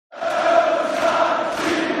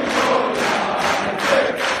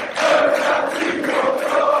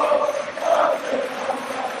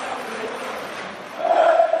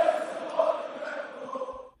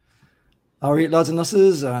Alright, lads and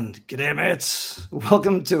lasses, and g'day, mates.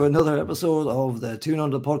 Welcome to another episode of the Tune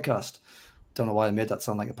Under podcast. Don't know why I made that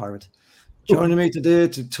sound like a pirate. Joining me today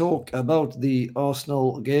to talk about the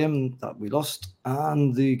Arsenal game that we lost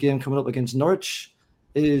and the game coming up against Norwich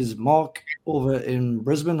is Mark over in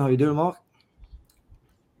Brisbane. How you doing, Mark?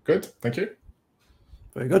 Good, thank you.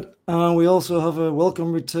 Very good. And we also have a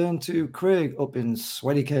welcome return to Craig up in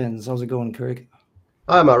Sweaty Cairns. How's it going, Craig?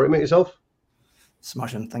 Hi, Mark. Mate, yourself?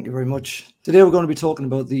 Smashing. Thank you very much. Today we're going to be talking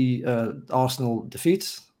about the Arsenal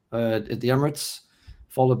defeat at the Emirates,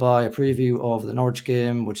 followed by a preview of the Norwich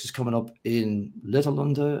game, which is coming up in little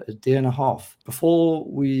under a day and a half. Before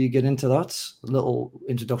we get into that, a little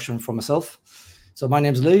introduction from myself. So my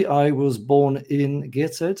name's Lee. I was born in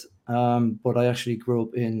Gateshead, but I actually grew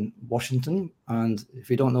up in Washington. And if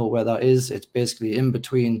you don't know where that is, it's basically in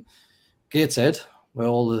between Gateshead, where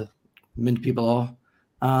all the mint people are,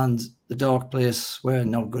 and the dark place where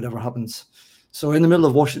no good ever happens. So in the middle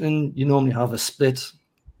of Washington, you normally have a split,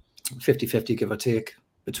 50-50, give or take,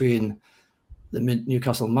 between the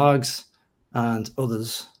Newcastle Mags and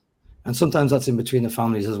others. And sometimes that's in between the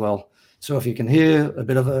families as well. So if you can hear a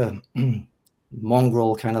bit of a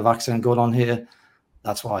mongrel kind of accent going on here,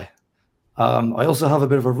 that's why. I also have a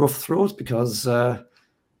bit of a rough throat because,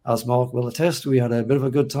 as Mark will attest, we had a bit of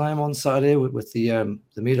a good time on Saturday with the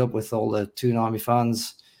meetup with all the Toon Army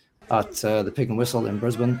fans at the Pig and Whistle in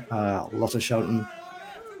Brisbane. A lot of shouting.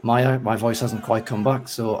 My voice hasn't quite come back,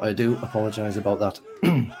 so I do apologise about that.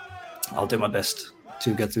 I'll do my best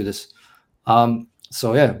to get through this.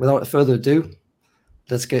 So yeah, without further ado,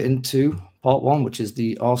 let's get into part one, which is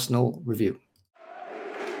the Arsenal review.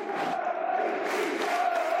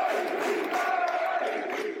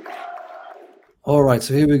 All right,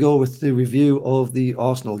 so here we go with the review of the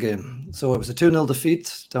Arsenal game. So it was a 2-0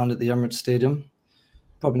 defeat down at the Emirates Stadium.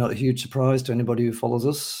 Probably not a huge surprise to anybody who follows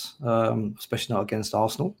us, especially not against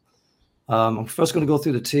Arsenal. I'm first going to go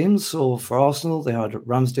through the teams. So for Arsenal, they had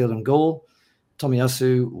Ramsdale in goal,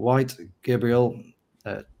 Tomiyasu, White, Gabriel,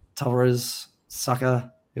 Tavares,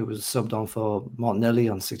 Saka, who was subbed on for Martinelli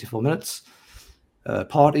on 64 minutes,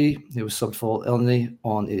 Partey, who was subbed for Elneny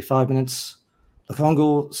on 85 minutes,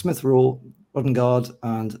 Lokonga, Smith Rowe, Odegaard,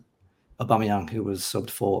 and Aubameyang, who was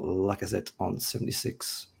subbed for Lacazette on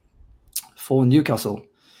 76. For Newcastle,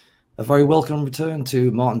 a very welcome return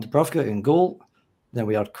to Martin Dubravka in goal. Then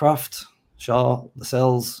we had Kraft, Shaw,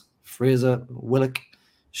 Lascelles, Fraser, Willock,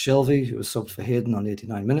 Shelvey, who was subbed for Hayden on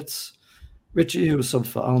 89 minutes, Ritchie, who was subbed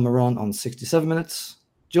for Almiron on 67 minutes,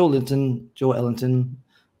 Joe Ellington,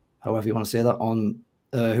 however you want to say that,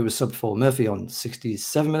 who was subbed for Murphy on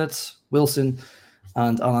 67 minutes, Wilson,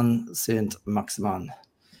 and Alan Saint-Maximin.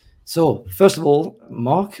 So, first of all,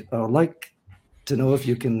 Mark, I would like to know if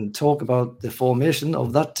you can talk about the formation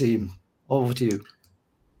of that team. Over to you.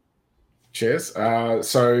 Cheers. I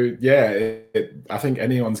think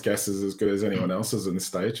anyone's guess is as good as anyone else's in this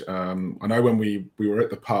stage. I know when we were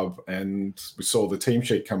at the pub and we saw the team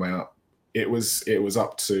sheet come out, it was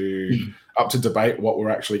up to debate what we're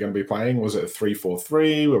actually going to be playing. Was it a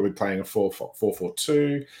 3-4-3? Were we playing a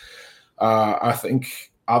 4-4-2? I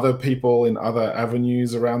think other people in other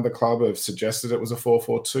avenues around the club have suggested it was a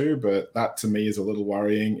 4-4-2, but that to me is a little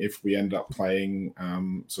worrying if we end up playing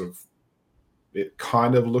it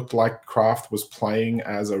kind of looked like Kraft was playing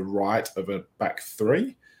as a right of a back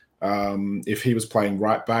three. If he was playing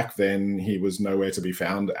right back, then he was nowhere to be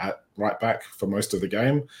found at right back for most of the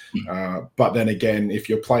game. But then again, if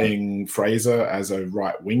you're playing Fraser as a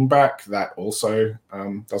right wing back, that also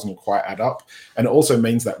doesn't quite add up. And it also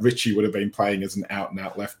means that Ritchie would have been playing as an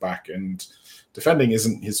out-and-out left back, and defending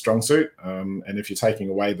isn't his strong suit. And if you're taking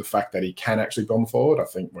away the fact that he can actually bomb forward, I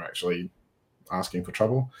think we're actually asking for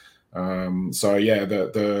trouble.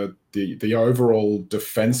 The overall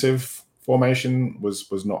defensive formation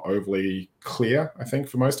was not overly clear, I think,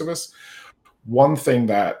 for most of us. One thing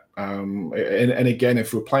that, and again,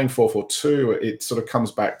 if we're playing 4-4-2, it sort of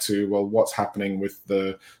comes back to, well, what's happening with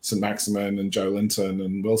the Saint-Maximin and Joe Linton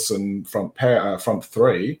and Wilson front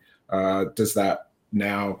three? Does that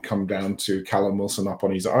now come down to Callum Wilson up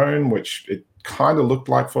on his own, which it kind of looked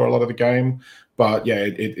like for a lot of the game? But yeah,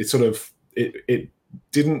 it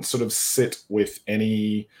didn't sort of sit with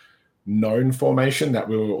any known formation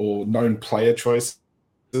or known player choices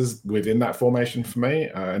within that formation for me,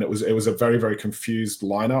 and it was a very, very confused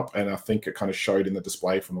lineup, and I think it kind of showed in the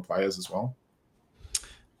display from the players as well.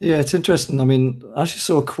 Yeah, it's interesting. I mean, I actually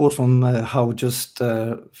saw a quote from Howe just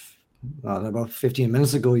about 15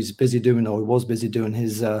 minutes ago. He was busy doing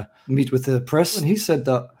his meet with the press, and he said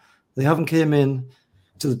that they haven't came in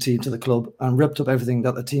to the club and ripped up everything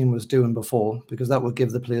that the team was doing before, because that would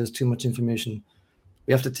give the players too much information.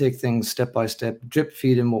 We have to take things step by step, drip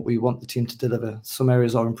feed in what we want the team to deliver. Some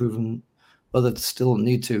areas are improving, others still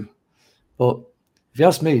need to. But if you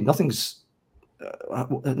ask me, nothing's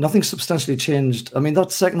substantially changed. I mean,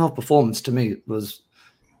 that second half performance to me was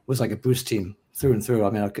like a Bruce team through and through. I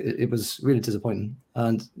mean, it was really disappointing.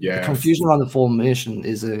 And the confusion around the formation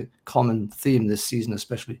is a common theme this season,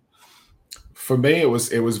 especially. For me, it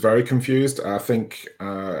was very confused. I think,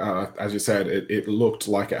 as you said, it looked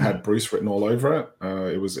like it had Bruce written all over it.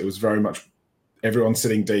 It was very much everyone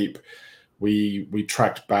sitting deep. We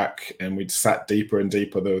tracked back and we sat deeper and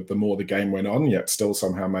deeper the more the game went on, yet still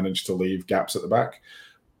somehow managed to leave gaps at the back.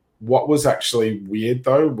 What was actually weird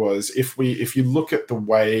though was if you look at the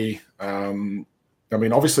way, I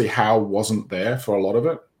mean, obviously Howe wasn't there for a lot of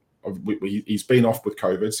it. He's been off with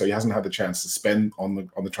COVID, so he hasn't had the chance to spend on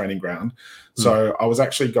the training ground. So I was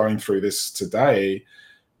actually going through this today,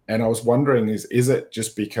 and I was wondering, is it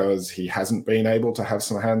just because he hasn't been able to have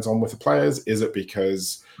some hands-on with the players? Is it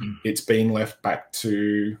because it's been left back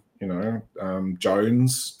to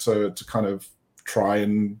Jones to kind of try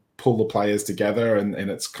and pull the players together, and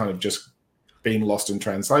it's kind of just been lost in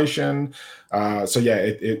translation? So yeah,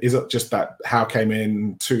 is it just that Howe came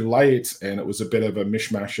in too late and it was a bit of a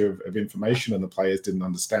mishmash of information and the players didn't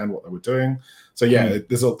understand what they were doing? So yeah,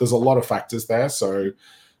 there's a lot of factors there. So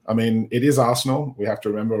I mean, it is Arsenal. We have to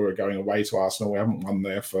remember we're going away to Arsenal. We haven't won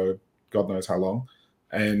there for God knows how long,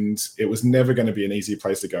 and it was never going to be an easy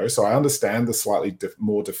place to go. So I understand the slightly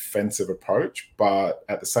more defensive approach, but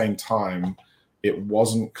at the same time, it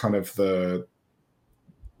wasn't kind of the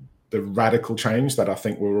radical change that I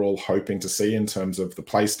think we were all hoping to see in terms of the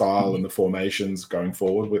play style and the formations going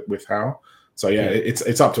forward with Howe. So yeah,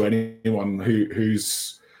 it's up to anyone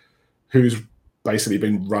who's basically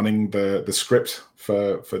been running the script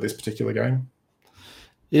for this particular game.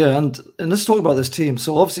 Yeah, and let's talk about this team.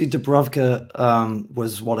 So obviously Dubravka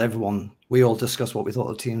was what we all discussed what we thought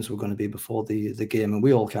the teams were going to be before the game, and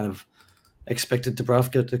we all kind of expected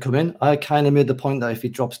Dubravka to come in. I kind of made the point that if he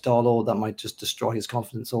drops Darlow, that might just destroy his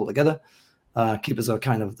confidence altogether. Keepers are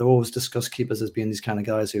they're always discussed keepers as being these kind of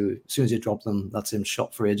guys who, as soon as you drop them, that's him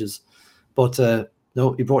shot for ages. But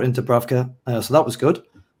no, he brought in Dubravka, so that was good.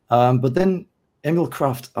 But then Emil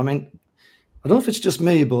Kraft, I mean, I don't know if it's just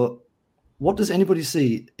me, but what does anybody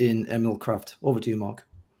see in Emil Kraft? Over to you, Mark.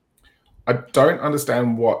 I don't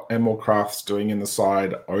understand what Emil Kraft's doing in the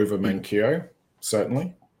side over Manquillo,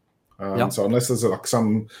 certainly. So unless there's like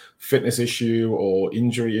some fitness issue or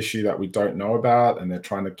injury issue that we don't know about and they're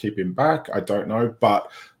trying to keep him back, I don't know.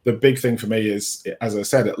 But the big thing for me is, as I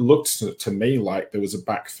said, it looked to me like there was a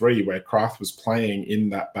back three where Kraft was playing in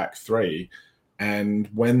that back three. And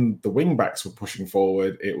when the wing backs were pushing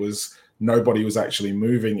forward, it was nobody was actually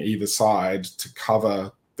moving either side to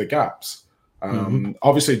cover the gaps.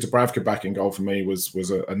 Obviously, Dubravka back in goal for me was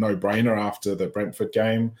a no-brainer after the Brentford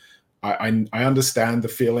game. I understand the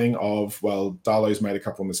feeling of, well, Darlow's made a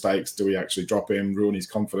couple of mistakes. Do we actually drop him, ruin his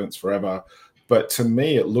confidence forever? But to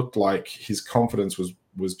me, it looked like his confidence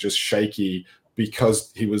was just shaky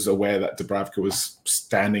because he was aware that Dubravka was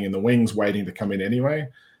standing in the wings waiting to come in anyway.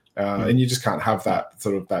 And you just can't have that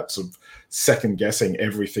sort of second guessing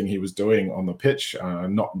everything he was doing on the pitch,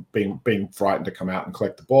 not being frightened to come out and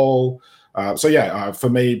collect the ball. For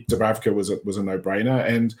me, Dubravka was a no-brainer.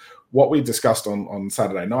 And what we discussed on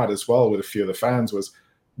Saturday night as well with a few of the fans was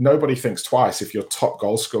nobody thinks twice if your top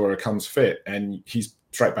goal scorer comes fit and he's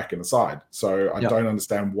straight back in the side. So I don't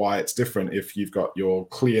understand why it's different if you've got your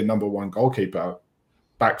clear number one goalkeeper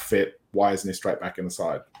back fit. Why isn't he straight back in the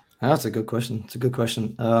side? That's a good question. It's a good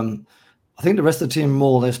question. I think the rest of the team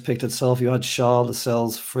more or less picked itself. You had Shaw,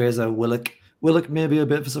 Lascelles, Fraser, Willock. Willock maybe a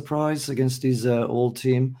bit of a surprise against his old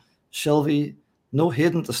team. Shelvey, no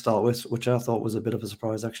Hayden to start with, which I thought was a bit of a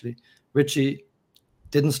surprise, actually. Ritchie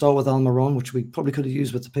didn't start with Almiron, which we probably could have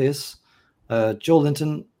used with the pace. Joe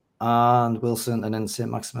Linton and Wilson, and then St.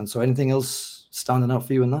 Maximin. So anything else standing out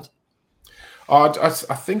for you in that? I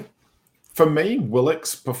think, for me,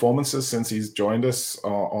 Willock's performances since he's joined us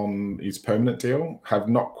on his permanent deal have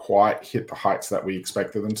not quite hit the heights that we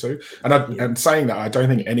expected them to. And saying that, I don't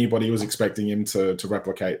think anybody was expecting him to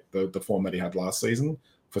replicate the form that he had last season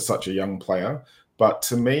for such a young player. But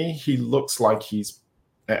to me, he looks like he's...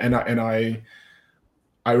 And I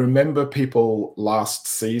remember people last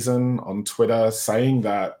season on Twitter saying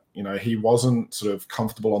that, he wasn't sort of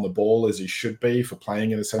comfortable on the ball as he should be for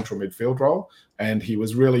playing in a central midfield role. And he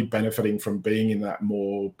was really benefiting from being in that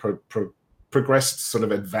more progressed, sort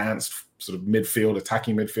of advanced, sort of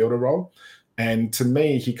attacking midfielder role. And to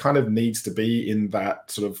me, he kind of needs to be in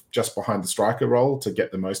that sort of just behind the striker role to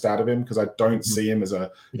get the most out of him, because I don't see him as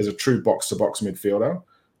a true box-to-box midfielder.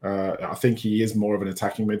 I think he is more of an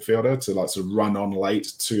attacking midfielder to like sort of run on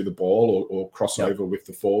late to the ball or cross over with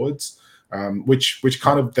the forwards, which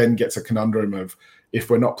kind of then gets a conundrum of, if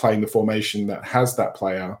we're not playing the formation that has that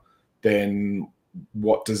player, then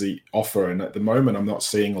what does he offer? And at the moment, I'm not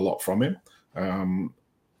seeing a lot from him.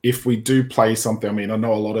 If we do play something, I mean, I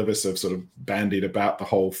know a lot of us have sort of bandied about the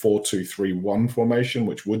whole 4-2-3-1 formation,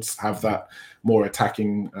 which would have that more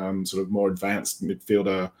attacking, sort of more advanced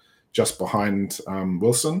midfielder just behind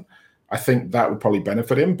Wilson. I think that would probably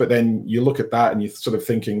benefit him. But then you look at that and you're sort of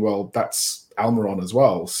thinking, well, that's Almiron as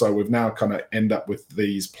well. So we've now kind of end up with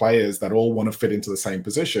these players that all want to fit into the same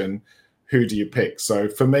position. Who do you pick? So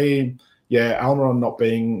for me, yeah, Almiron not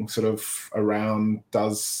being sort of around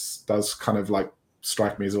does kind of like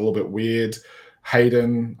strike me as a little bit weird.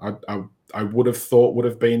 Hayden, I would have thought would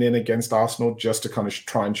have been in against Arsenal just to kind of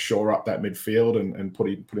try and shore up that midfield and put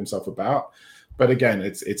himself about. But again,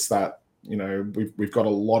 it's that, you know, we've got a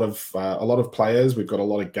lot of players, we've got a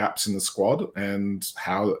lot of gaps in the squad, and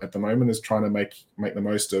Howe at the moment is trying to make the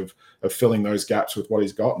most of filling those gaps with what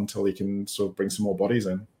he's got until he can sort of bring some more bodies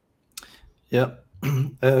in. Yeah.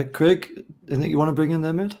 Craig, anything you want to bring in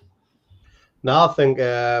there, mate? No, I think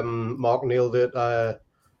Mark nailed it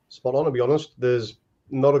spot on, to be honest. There's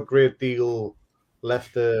not a great deal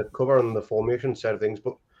left to cover on the formation side of things,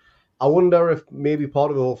 but I wonder if maybe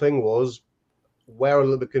part of the whole thing was we're a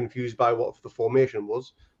little bit confused by what the formation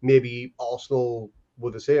was. Maybe Arsenal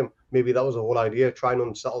were the same. Maybe that was the whole idea, trying to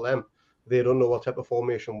unsettle them. They don't know what type of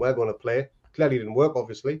formation we're going to play. Clearly didn't work,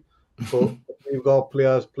 obviously, but we've got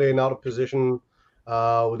players playing out of position.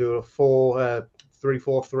 We'll do a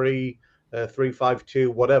 4-3-4-3,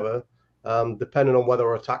 3-5-2, whatever, depending on whether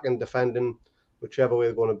we're attacking, defending, whichever way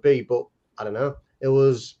they're going to be. But I don't know. It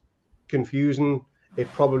was confusing.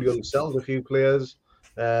 It probably unsettled a few players,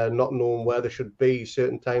 not knowing where they should be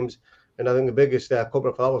certain times. And I think the biggest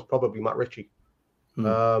culprit for that was probably Matt Ritchie. He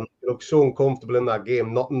looked so uncomfortable in that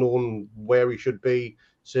game, not knowing where he should be,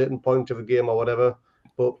 certain point of the game or whatever.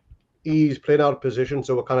 But he's playing out of position,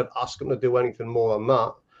 so we're kind of asking him to do anything more than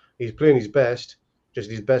that. He's playing his best, just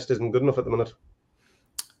his best isn't good enough at the minute.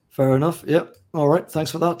 Fair enough. Yep. All right.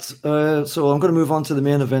 Thanks for that. So I'm going to move on to the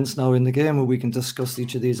main events now in the game, where we can discuss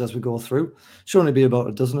each of these as we go through. Should only be about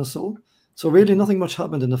a dozen or so. So really nothing much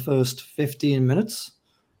happened in the first 15 minutes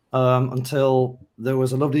until there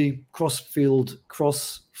was a lovely cross-field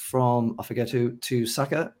cross from, I forget who, to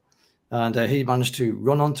Saka. And he managed to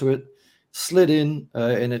run onto it, slid in,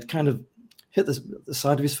 and it kind of hit the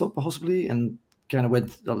side of his foot possibly, and kind of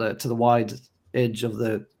went to the wide edge of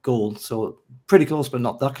the goal. So pretty close, but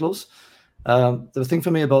not that close. The thing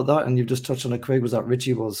for me about that, and you've just touched on it, Craig, was that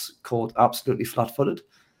Ritchie was caught absolutely flat-footed.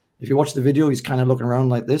 If you watch the video, he's kind of looking around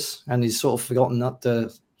like this, and he's sort of forgotten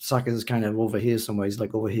that Saka's kind of over here somewhere. He's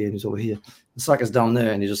like over here, and he's over here. And Saka's down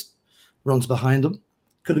there, and he just runs behind him.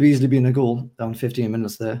 Could have easily been a goal down 15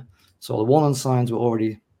 minutes there. So the warning signs were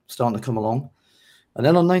already starting to come along. And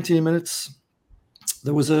then on 19 minutes,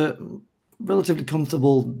 there was a relatively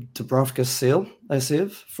comfortable Dubravka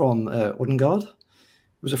save from Odegaard.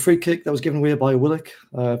 It was a free kick that was given away by Willock,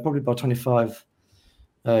 probably about 25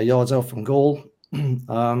 yards out from goal.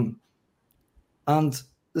 And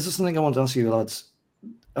this is something I want to ask you, lads.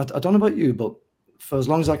 I don't know about you, but for as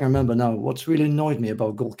long as I can remember now, what's really annoyed me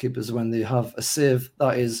about goalkeepers when they have a save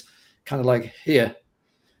that is kind of like here,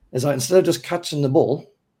 is that instead of just catching the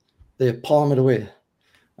ball, they palm it away.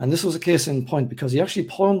 And this was a case in point because he actually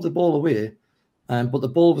palmed the ball away, but the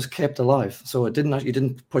ball was kept alive. So it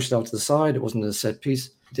didn't push it out to the side. It wasn't a set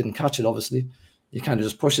piece. He didn't catch it, obviously. You kind of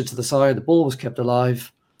just pushed it to the side. The ball was kept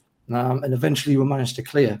alive. And eventually we managed to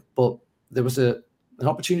clear. But there was an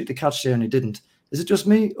opportunity to catch there and he didn't. Is it just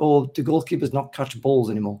me, or do goalkeepers not catch balls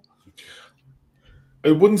anymore?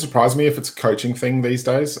 It wouldn't surprise me if it's a coaching thing these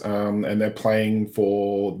days, and they're playing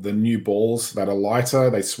for the new balls that are lighter.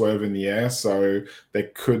 They swerve in the air, so there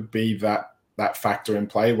could be that factor in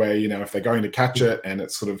play where, you know, if they're going to catch it and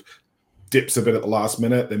it sort of dips a bit at the last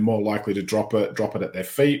minute, they're more likely to drop it at their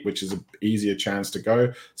feet, which is an easier chance to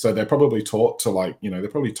go. So they're probably taught to, like, you know, they're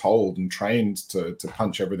probably told and trained to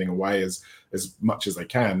punch everything away as much as they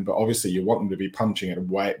can. But obviously you want them to be punching it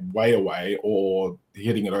way away or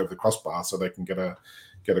hitting it over the crossbar so they can get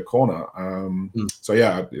a corner. So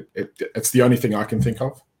yeah, it's the only thing I can think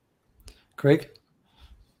of. Craig?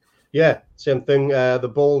 Yeah, same thing.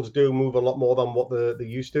 The balls do move a lot more than what they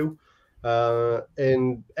used to.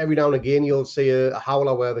 And every now and again, you'll see a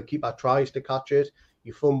howler where the keeper tries to catch it.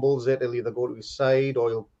 He fumbles it. He'll either go to his side or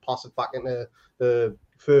he'll pass it back into the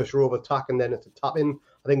first row of attack and then it's a tap in.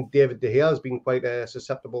 I think David De Gea has been quite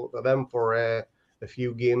susceptible to them for a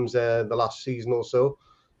few games the last season or so.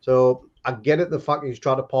 So I get it, the fact he's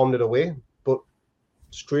trying to palm it away, but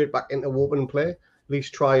straight back into open play. At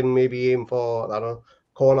least try and maybe aim for, I don't know,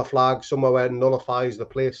 corner flag somewhere where it nullifies the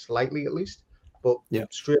play slightly at least. But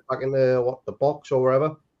straight back into the box or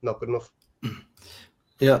wherever, not good enough.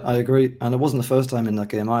 Yeah, I agree. And it wasn't the first time in that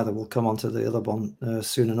game either. We'll come on to the other one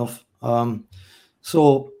soon enough.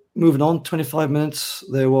 So moving on, 25 minutes,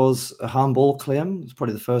 there was a handball claim. It's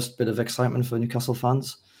probably the first bit of excitement for Newcastle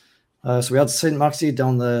fans. So we had St. Maxi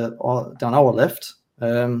down our left,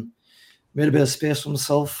 made a bit of space for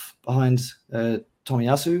himself behind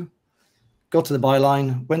Tomiyasu, got to the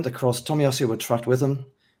byline, went across. Tomiyasu were tracked with him.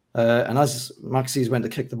 And as Maxis went to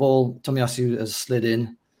kick the ball, Tomiyasu has slid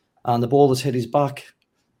in, and the ball has hit his back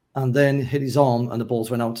and then hit his arm, and the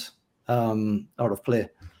balls went out of play.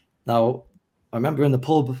 Now, I remember in the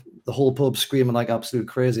pub, the whole pub screaming like absolute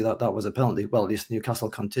crazy that was a penalty. Well, at least the Newcastle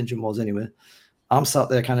contingent was anyway. I'm sat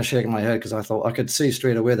there kind of shaking my head because I thought I could see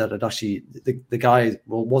straight away that it actually the guy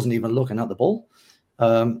wasn't even looking at the ball.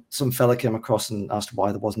 Some fella came across and asked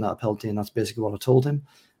why there wasn't that penalty, and that's basically what I told him.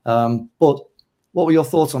 But what were your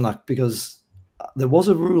thoughts on that? Because there was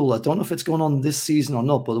a rule, I don't know if it's going on this season or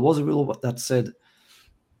not, but there was a rule that said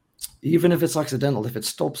even if it's accidental, if it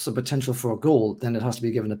stops the potential for a goal, then it has to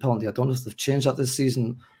be given a penalty. I don't know if they've changed that this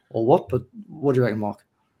season or what, but what do you reckon, Mark?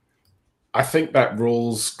 I think that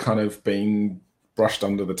rule's kind of been brushed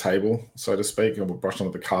under the table, so to speak, or brushed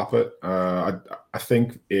under the carpet. I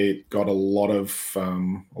think it got a lot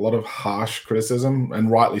of harsh criticism,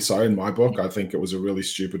 and rightly so in my book. I think it was a really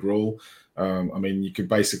stupid rule. I mean, you could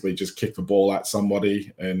basically just kick the ball at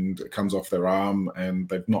somebody and it comes off their arm and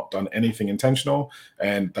they've not done anything intentional,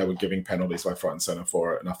 and they were giving penalties left, right and center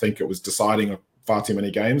for it. And I think it was deciding far too many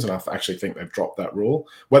games, and I actually think they've dropped that rule,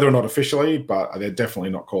 whether or not officially, but they're definitely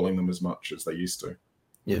not calling them as much as they used to.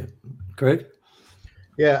 Yeah. Craig?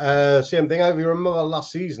 Yeah, same thing. I remember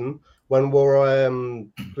last season when we were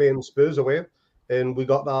playing Spurs away and we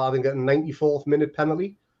got that, I think, a 94th minute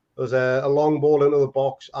penalty. There was a long ball into the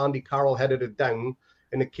box. Andy Carroll headed it down,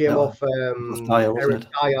 and it came off Eric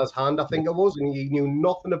Dyer's hand, I think it was, and he knew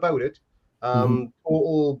nothing about it.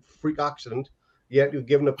 Total freak accident. Yet you're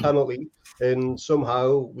given a penalty, and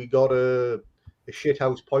somehow we got a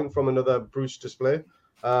shithouse point from another Bruce display.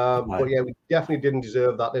 But yeah, we definitely didn't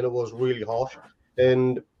deserve that, and it was really harsh.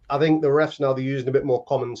 And I think the refs now, they're using a bit more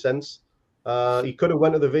common sense. He could have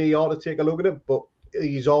went to the VAR to take a look at it, but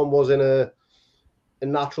his arm was in a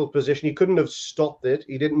natural position. He couldn't have stopped it.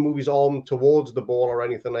 He didn't move his arm towards the ball or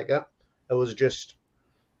anything like that. It was just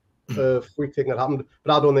a freak thing that happened.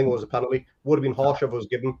 But I don't think it was a penalty. Would have been harsh if it was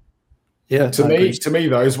given. Yeah. To me,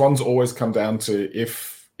 those ones always come down to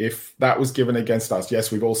if that was given against us.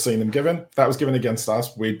 Yes, we've all seen them given. If that was given against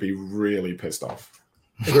us, we'd be really pissed off.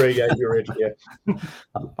 Agree, yeah, you're right. Yeah.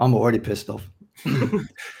 I'm already pissed off.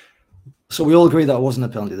 So we all agree that wasn't a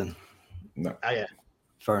penalty then? No. Yeah.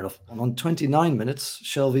 Fair enough. And on 29 minutes,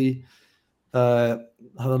 Shelby had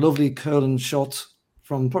a lovely curling shot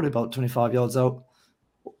from probably about 25 yards out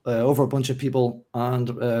over a bunch of people, and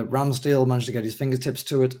Ramsdale managed to get his fingertips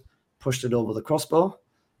to it, pushed it over the crossbar.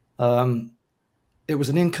 It was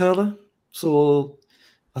an in-curler, so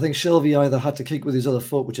I think Shelby either had to kick with his other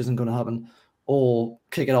foot, which isn't going to happen, or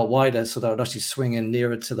kick it out wider so that it would actually swing in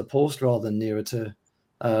nearer to the post rather than nearer to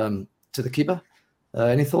the keeper.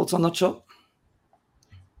 Any thoughts on that shot?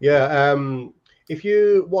 Yeah, if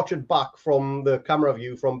you watch it back from the camera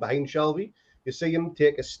view from behind Shelby, you see him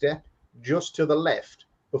take a step just to the left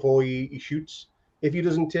before he shoots. If he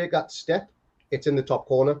doesn't take that step, it's in the top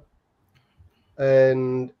corner.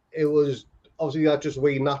 And it was obviously that just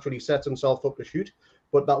where he naturally sets himself up to shoot.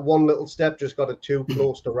 But that one little step just got it too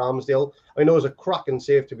close to Ramsdale. I know it was a cracking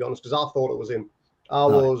save, to be honest, because I thought it was him. I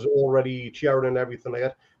was already cheering and everything like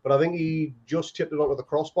that. But I think he just tipped it onto the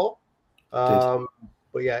crossbar.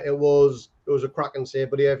 But yeah, it was a cracking save.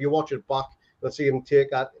 But yeah, if you watch it back, you'll see him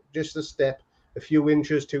take that just a step, a few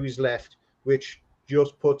inches to his left, which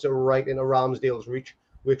just puts it right into Ramsdale's reach,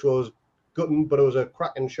 which was gutting, but it was a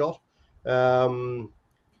cracking shot. And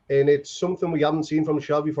it's something we haven't seen from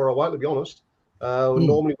Shelby for a while, to be honest.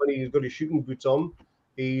 Normally when he's got his shooting boots on,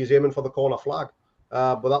 he's aiming for the corner flag.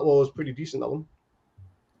 But that was pretty decent, that one.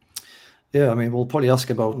 Yeah, I mean, we'll probably ask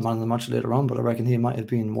about man of the match later on, but I reckon he might have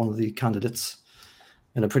been one of the candidates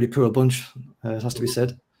in a pretty poor bunch, it has to be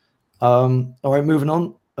said. All right, moving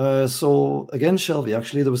on. So again, Shelby,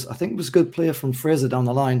 actually, I think it was a good play from Fraser down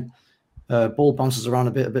the line. Ball bounces around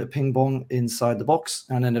a bit of ping pong inside the box,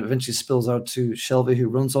 and then it eventually spills out to Shelby, who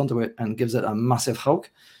runs onto it and gives it a massive howk,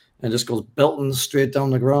 and it just goes belting straight down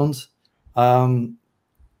the ground.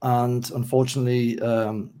 And unfortunately,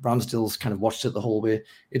 Ramsdale's kind of watched it the whole way.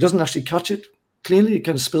 He doesn't actually catch it, cleanly. It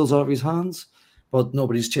kind of spills out of his hands, but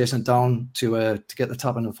nobody's chasing it down to get the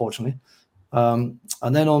tap in, unfortunately. And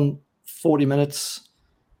then on 40 minutes,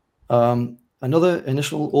 another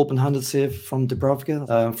initial open-handed save from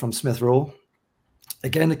Dubravka from Smith Rowe.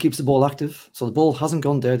 Again, it keeps the ball active. So the ball hasn't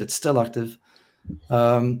gone dead. It's still active.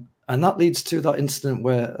 And that leads to that incident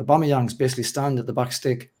where Aubameyang's basically standing at the back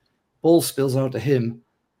stick. Ball spills out to him.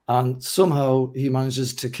 And somehow he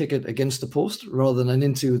manages to kick it against the post rather than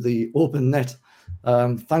into the open net,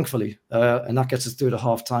 thankfully. And that gets us through to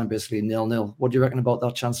half-time, basically 0-0. What do you reckon about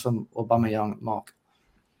that chance from Aubameyang, Mark?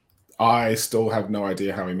 I still have no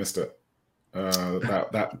idea how he missed it.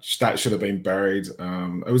 That should have been buried.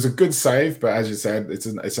 It was a good save, but as you said,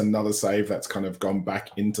 it's another save that's kind of gone back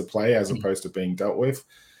into play as opposed to being dealt with.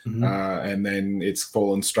 Mm-hmm. And then it's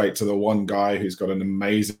fallen straight to the one guy who's got an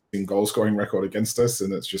amazing goal scoring record against us,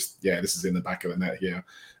 and it's just this is in the back of the net here,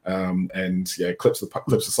 and clips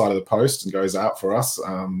the side of the post and goes out for us.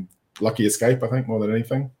 Lucky escape, I think, more than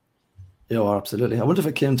anything. Yeah, absolutely. I wonder if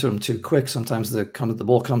it came to him too quick. Sometimes the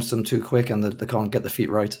ball comes to them too quick, and they can't get the feet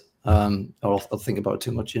right. Or think about it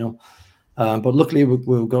too much, but luckily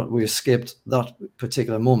we escaped that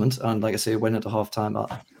particular moment, and like I say, went into half-time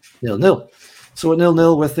at 0-0. So at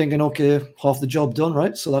 0-0, we're thinking, okay, half the job done,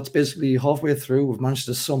 right? So that's basically halfway through. We've managed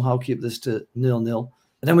to somehow keep this to 0-0.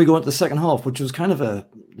 And then we go into the second half, which was kind of a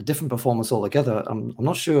different performance altogether. I'm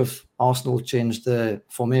not sure if Arsenal changed the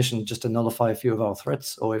formation just to nullify a few of our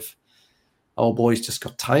threats, or if our boys just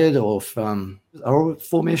got tired, or if our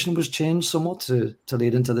formation was changed somewhat to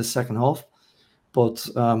lead into this second half. But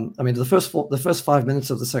the first 5 minutes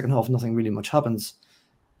of the second half, nothing really much happens.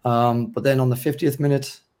 But then on the 50th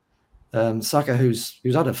minute, Saka, who's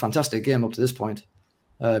had a fantastic game up to this point,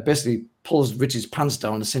 basically pulls Richie's pants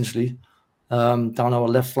down, essentially, down our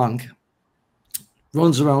left flank,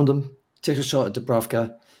 runs around him, takes a shot at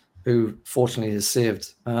Dubravka, who fortunately is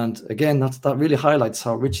saved. And again, that really highlights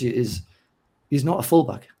how Richie is. He's not a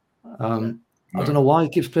fullback. I don't know why he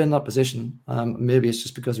keeps playing that position. Maybe it's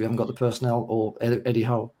just because we haven't got the personnel, or Eddie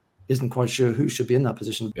Howe isn't quite sure who should be in that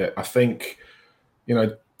position. Yeah, I think,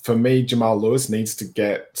 for me, Jamal Lewis needs to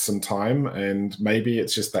get some time, and maybe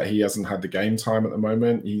it's just that he hasn't had the game time at the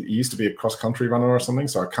moment. He used to be a cross-country runner or something,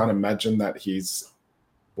 so I can't imagine that he's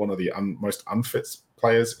one of the most unfit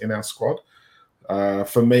players in our squad.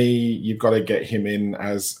 For me, you've got to get him in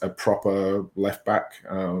as a proper left back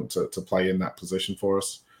to play in that position for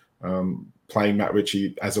us. Playing Matt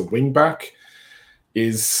Ritchie as a wing back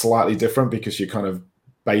is slightly different because you're kind of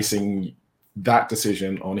basing that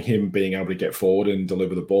decision on him being able to get forward and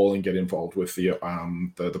deliver the ball and get involved with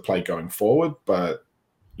the play going forward. But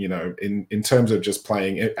in terms of just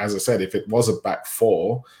playing, as I said, if it was a back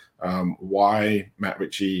four, why Matt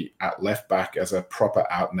Ritchie at left back as a proper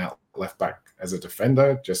out and out left back as a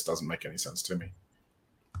defender just doesn't make any sense to me.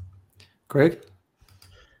 Craig?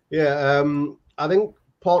 Yeah, I think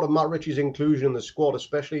part of Matt Ritchie's inclusion in the squad,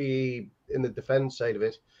 especially in the defence side of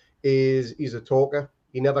it, is he's a talker.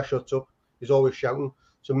 He never shuts up. He's always shouting.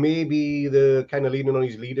 So maybe the kind of leaning on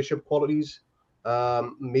his leadership qualities,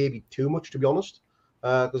 maybe too much, to be honest.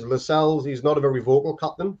 Because Lascelles, he's not a very vocal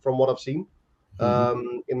captain from what I've seen.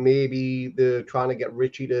 And maybe they're trying to get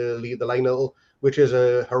Ritchie to lead the line a little, which is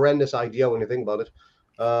a horrendous idea when you think about it.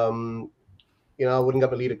 I wouldn't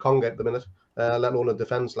get to lead a conga at the minute, let alone a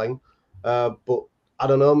defence line. But I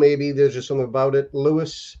don't know, maybe there's just something about it.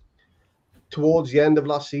 Lewis, towards the end of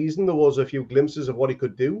last season, there was a few glimpses of what he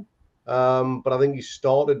could do. But I think he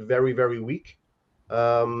started very, very weak.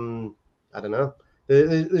 I don't know.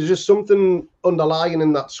 There's just something underlying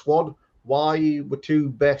in that squad. Why we're two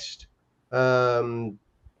best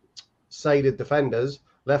sided defenders,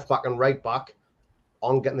 left back and right back,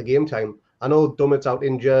 aren't getting the game time. I know Dummett's out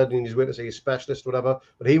injured and he's waiting to see a specialist, whatever,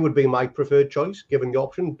 but he would be my preferred choice, given the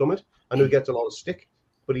option, Dummett. I know he gets a lot of stick,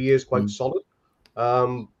 but he is quite solid.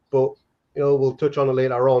 But, we'll touch on it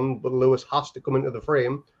later on, but Lewis has to come into the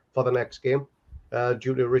frame for the next game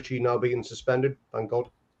due to Ritchie now being suspended, thank God.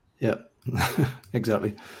 Yeah,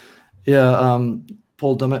 exactly. Yeah,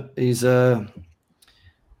 Paul Dummett, he's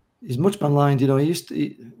much maligned.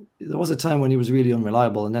 There was a time when he was really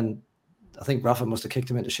unreliable, and then I think Rafa must have kicked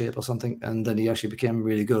him into shape or something, and then he actually became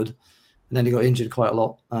really good. And then he got injured quite a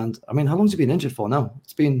lot. And I mean, how long has he been injured for now?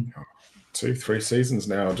 It's been 2-3 seasons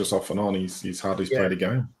now, just off and on. He's hardly played a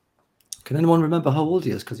game. Can anyone remember how old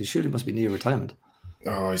he is? Because he surely must be near retirement.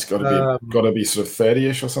 Oh, he's got to be sort of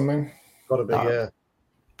 30-ish or something. Got to be, yeah.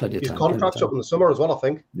 His time, contract's up in the summer as well, I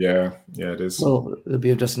think. Yeah, it is. Well, it'll be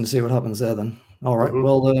interesting to see what happens there then. All right,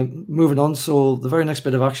 well, moving on. So the very next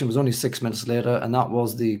bit of action was only 6 minutes later, and that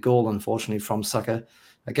was the goal, unfortunately, from Saka.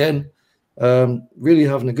 Again, Really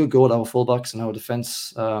having a good go at our fullbacks and our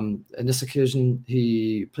defence. In this occasion,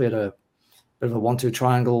 he played a bit of a 1-2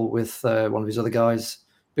 triangle with one of his other guys.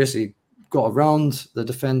 Basically, got around the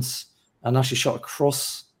defence and actually shot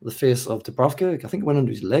across the face of Dubravka. I think it went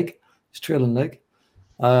under his leg, his trailing leg.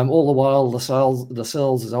 All the while,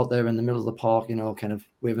 Lascelles is out there in the middle of the park, kind of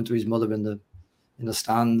waving to his mother in the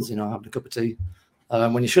stands, having a cup of tea.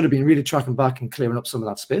 When he should have been really tracking back and clearing up some of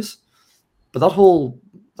that space. But that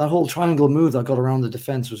whole triangle move that got around the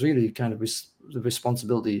defence was really kind of the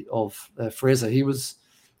responsibility of Fraser. He was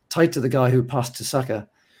tight to the guy who passed to Saka,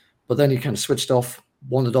 but then he kind of switched off,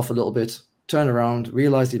 wandered off a little bit, turned around,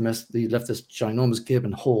 realised he left this ginormous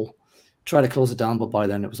gaping hole, tried to close it down, but by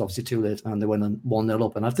then it was obviously too late and they went 1-0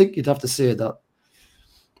 up. And I think you'd have to say that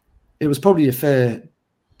it was probably a fair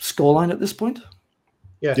scoreline at this point.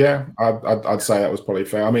 Yeah, I'd say that was probably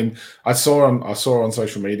fair. I mean, I saw on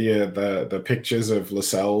social media the pictures of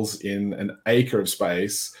Lascelles in an acre of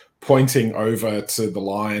space pointing over to the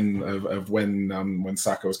line of when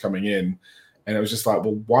Saka was coming in. And it was just like,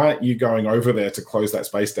 well, why aren't you going over there to close that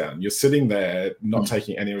space down? You're sitting there not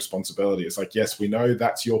taking any responsibility. It's like, yes, we know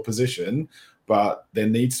that's your position, but there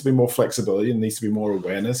needs to be more flexibility and needs to be more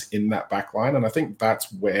awareness in that back line. And I think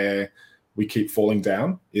that's where we keep falling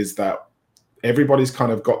down, is that everybody's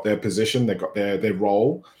kind of got their position, they've got their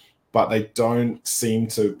role, but they don't seem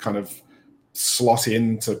to kind of slot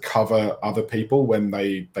in to cover other people when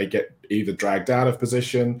they get either dragged out of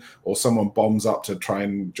position or someone bombs up to try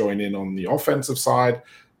and join in on the offensive side.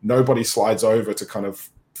 Nobody slides over to kind of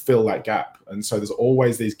fill that gap. And so there's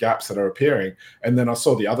always these gaps that are appearing. And then I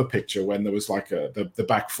saw the other picture when there was like the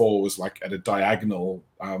back four was like at a diagonal,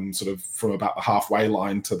 sort of from about the halfway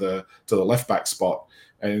line to the left back spot.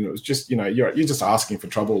 And it was just, you're just asking for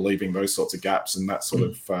trouble leaving those sorts of gaps and that sort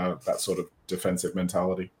of defensive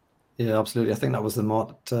mentality. Yeah, absolutely. I think that was the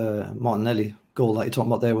Martinelli goal that you're talking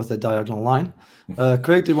about there with the diagonal line.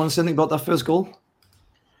 Craig, do you want to say anything about that first goal?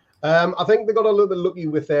 I think they got a little bit lucky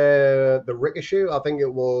with the ricochet. I think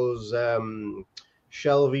it was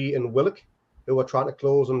Shelvey and Willock who were trying to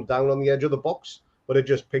close them down on the edge of the box, but it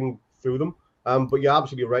just pinged through them. But you're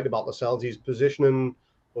absolutely right about Lascelles. His positioning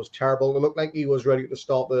was terrible. It looked like he was ready to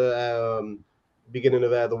start the beginning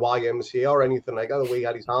of the YMCA or anything like that, the way he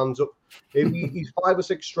had his hands up. He's 5 or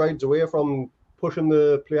 6 strides away from pushing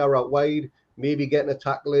the player out wide, maybe getting a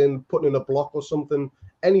tackle in, putting in a block or something,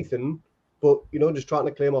 anything, but, just trying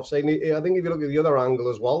to claim offside. And I think if you look at the other angle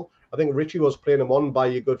as well, I think Richie was playing him on by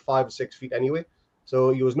a good 5 or 6 feet anyway,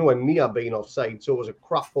 so he was nowhere near being offside, so it was a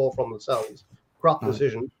crap ball from themselves, crap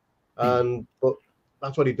decision, but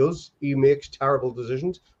that's what he does. He makes terrible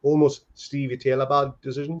decisions, almost Stevie Taylor bad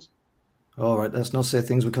decisions. All right, let's not say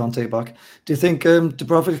things we can't take back. Do you think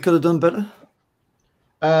Dubravka could have done better?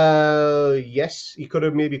 Yes, he could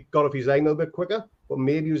have maybe got off his line a little bit quicker, but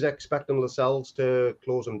maybe he was expecting Lascelles to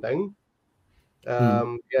close him down.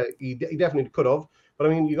 Yeah, he definitely could have. But I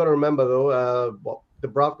mean, you got to remember though,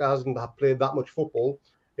 Dubravka hasn't played that much football,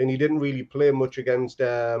 and he didn't really play much against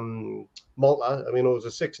Malta. I mean, it was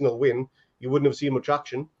a 6-0 win. You wouldn't have seen much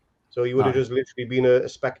action. So you would have just literally been a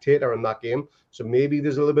spectator in that game. So maybe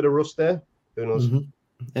there's a little bit of rust there. Who knows?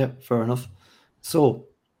 Yeah, fair enough. So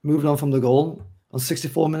moving on from the goal, on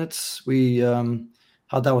 64 minutes, we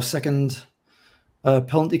had our second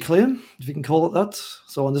penalty claim, if you can call it that.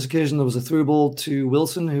 So on this occasion, there was a through ball to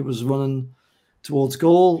Wilson, who was running towards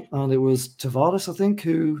goal. And it was Tavares, I think,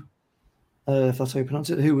 who, if that's how you pronounce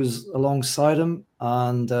it, who was alongside him.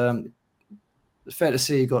 And fair to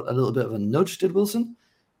say he got a little bit of a nudge, did Wilson?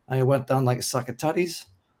 And he went down like a sack of tatties.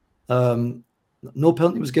 No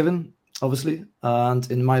penalty was given, obviously.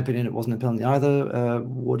 And in my opinion, it wasn't a penalty either.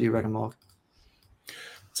 What do you reckon, Mark?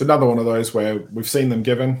 It's another one of those where we've seen them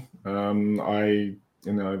given. The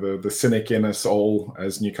cynic in us all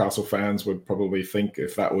as Newcastle fans would probably think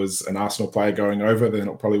if that was an Arsenal player going over, then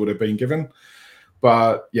it probably would have been given.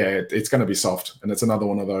 But yeah, it's going to be soft. And it's another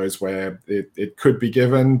one of those where it could be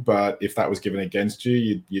given, but if that was given against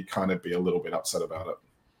you, you'd kind of be a little bit upset about it.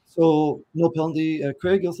 So no penalty.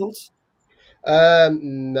 Craig, your thoughts?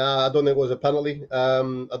 Nah, I don't think it was a penalty. I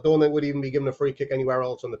don't think we'd even be given a free kick anywhere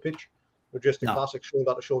else on the pitch. We're just a classic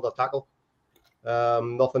shoulder-to-shoulder tackle.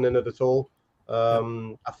 Nothing in it at all.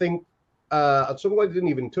 I think something I didn't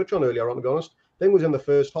even touch on earlier on, to be honest. I think it was in the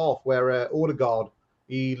first half where Odegaard,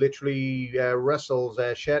 he literally wrestles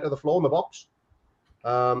Share to the floor in the box.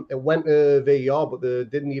 It went to VAR, but they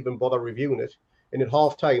didn't even bother reviewing it. And at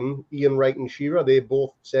half-time, Ian Wright and Shearer, they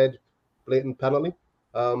both said blatant penalty,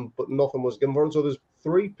 but nothing was given for it. So there's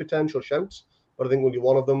 3 potential shouts, but I think only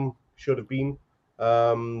one of them should have been.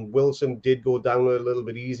 Wilson did go down a little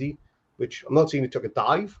bit easy. which I'm not saying he took a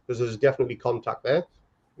dive because there's definitely contact there.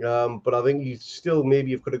 But I think he still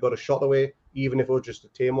maybe could have got a shot away, even if it was just a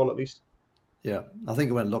tame one at least. Yeah, I think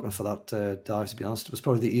he went looking for that dive, to be honest. It was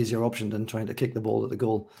probably the easier option than trying to kick the ball at the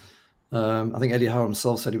goal. I think Eddie Howe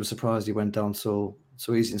himself said he was surprised he went down so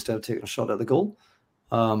easy instead of taking a shot at the goal.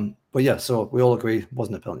 But yeah, so we all agree it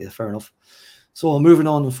wasn't a penalty. Fair enough. So moving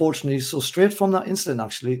on, unfortunately, so straight from that incident,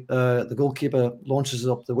 actually, the goalkeeper launches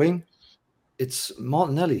it up the wing. It's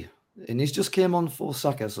Martinelli, and he's just came on for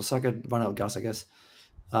Saka. So Saka ran out of gas, I guess.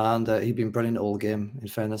 And he'd been brilliant all game, in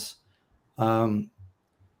fairness. And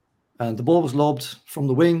the ball was lobbed from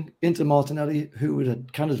the wing into Martinelli, who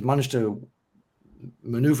had kind of managed to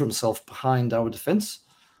maneuver himself behind our defence.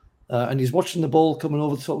 And he's watching the ball coming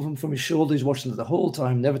over the top of him from his shoulder. He's watching it the whole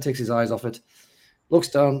time, never takes his eyes off it. Looks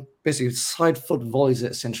down, basically side foot volleys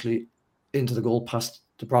it essentially into the goal past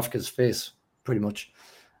Dubravka's face, pretty much.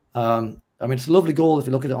 I mean, it's a lovely goal if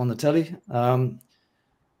you look at it on the telly.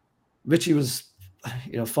 Richie was,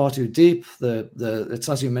 far too deep. It's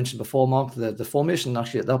as you mentioned before, Mark. The formation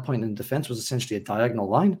actually at that point in defence was essentially a diagonal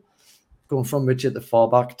line, going from Richie at the far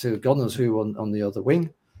back to God knows who on the other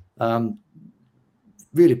wing.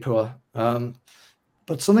 Really poor.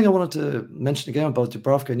 But something I wanted to mention again about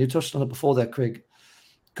Dubravka, and you touched on it before there, Craig.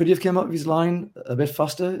 Could he have come out of his line a bit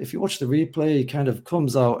faster? If you watch the replay, he kind of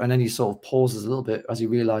comes out and then he sort of pauses a little bit as he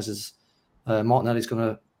realizes Martinelli's going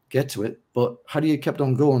to get to it. But had he kept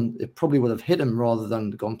on going, it probably would have hit him rather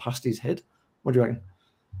than gone past his head. What do you reckon?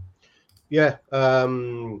 Yeah,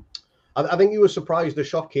 I think he was surprised the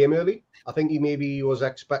shot came early. I think he maybe was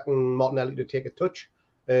expecting Martinelli to take a touch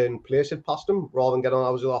and place it past him rather than get on. I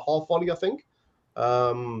was a half volley, I think.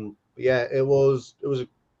 Yeah, it was a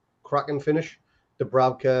cracking finish.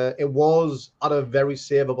 Dubravka, it was at a very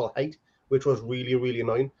savable height, which was really, really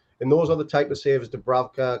annoying. And those are the type of saves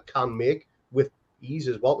Dubravka can make with ease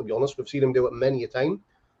as well, to be honest. We've seen him do it many a time.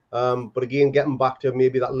 But again, getting back to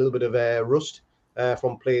maybe that little bit of rust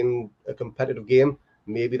from playing a competitive game,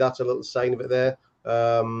 maybe that's a little sign of it there.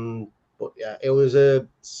 But yeah, it was a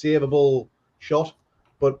savable shot,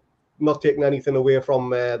 but not taking anything away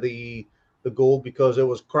from the goal because it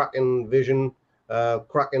was cracking vision,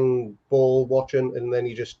 cracking ball watching, and then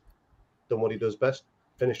he just done what he does best,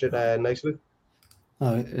 finished it nicely.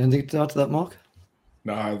 Anything to add to that, Mark?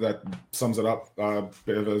 No, that sums it up.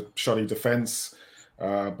 Bit of a shoddy defence,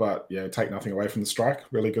 but yeah, take nothing away from the strike.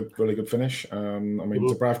 Really good finish. I mean,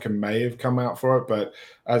 Dubravka may have come out for it, but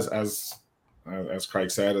as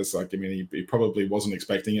Craig said, he probably wasn't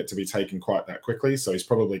expecting it to be taken quite that quickly. So he's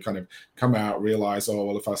probably kind of come out, realised, oh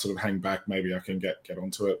well, if I sort of hang back, maybe I can get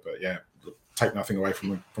onto it. But yeah, take nothing away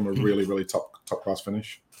from a really top class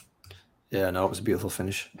finish. Yeah, no, it was a beautiful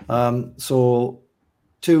finish. So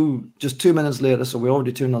just 2 minutes later, so we're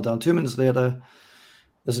already 2-0 down. 2 minutes later,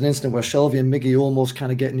 there's an incident where Shelvey and Miggy almost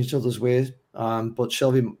kind of get in each other's way, but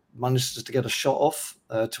Shelvey manages to get a shot off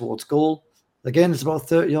towards goal. Again, it's about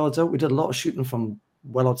 30 yards out. We did a lot of shooting from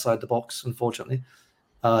well outside the box, unfortunately.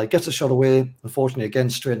 Gets a shot away, unfortunately,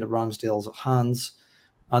 again, straight into Ramsdale's hands.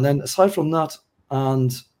 And then aside from that,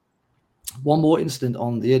 and one more incident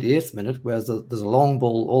on the 88th minute, where there's a long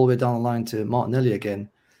ball all the way down the line to Martinelli again.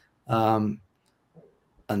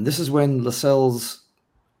 And this is when Lascelles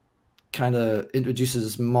kind of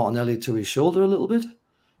introduces Martinelli to his shoulder a little bit.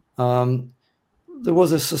 There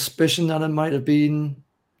was a suspicion that it might have been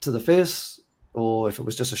to the face, or if it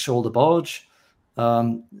was just a shoulder barge.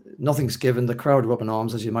 Nothing's given. The crowd were up in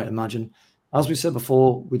arms, as you might imagine. As we said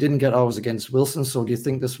before, we didn't get ours against Wilson, so do you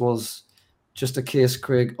think this was just a case,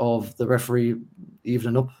 Craig, of the referee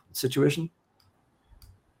evening up situation?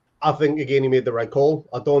 I think, again, he made the right call.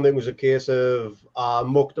 I don't think it was a case of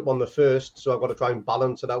mucked up on the first, so I've got to try and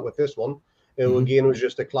balance it out with this one. Again, it was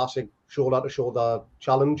just a classic shoulder-to-shoulder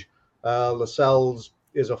challenge. Lascelles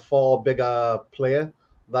is a far bigger player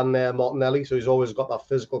than Martinelli, so he's always got that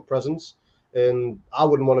physical presence. And I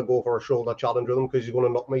wouldn't want to go for a shoulder challenge with him because he's going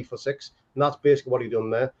to knock me for 6. And that's basically what he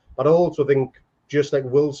done there. But I also think, just like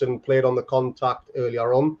Wilson played on the contact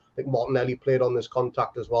earlier on, I think Martinelli played on this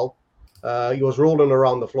contact as well. He was rolling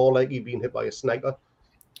around the floor like he'd been hit by a sniper.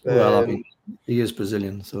 Well, I mean, he is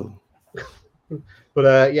Brazilian, so.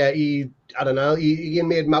 But yeah, I don't know. He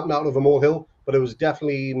made mountain out of a molehill, but it was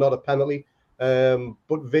definitely not a penalty.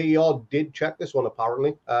 But VAR did check this one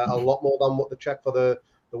apparently a lot more than what they checked for the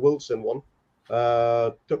Wilson one.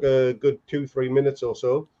 Took a good 2-3 minutes or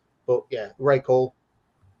so, but yeah, right call.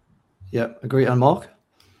 Yeah, agree. And Mark?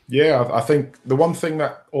 Yeah, I think the one thing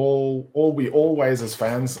that all we always as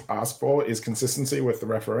fans ask for is consistency with the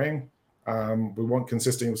refereeing. We want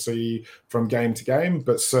consistency from game to game,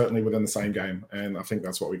 but certainly within the same game, and I think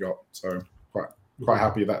that's what we got. So quite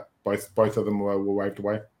happy that both of them were waved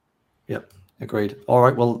away. Yep, agreed. All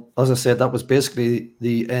right, well, as I said, that was basically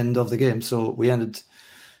the end of the game. So we ended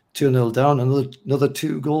 2-0 down, another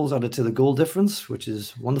 2 goals added to the goal difference, which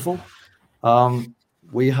is wonderful.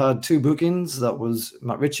 We had 2 bookings. That was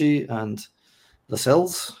Matt Ritchie and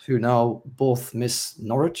Lascelles, who now both miss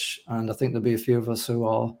Norwich, and I think there'll be a few of us who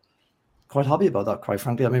are quite happy about that, quite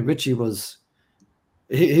frankly. I mean, Ritchie was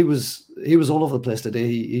he was all over the place today.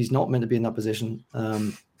 He's not meant to be in that position.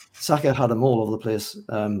 Saka had him all over the place.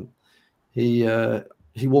 He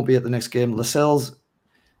won't be at the next game. Lascelles,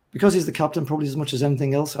 because he's the captain, probably as much as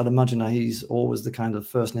anything else, I'd imagine that he's always the kind of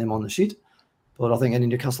first name on the sheet. But I think any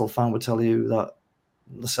Newcastle fan would tell you that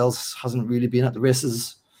Lascelles hasn't really been at the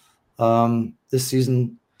races this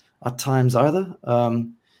season at times either.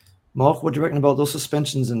 Mark, what do you reckon about those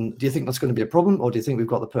suspensions? And do you think that's going to be a problem, or do you think we've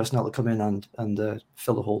got the personnel to come in and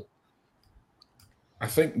fill the hole? I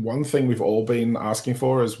think one thing we've all been asking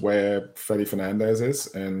for is where Freddy Fernandez is.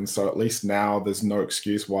 And so at least now there's no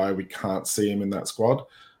excuse why we can't see him in that squad.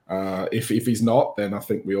 If he's not, then I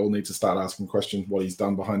think we all need to start asking questions what he's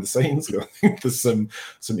done behind the scenes. I think there's some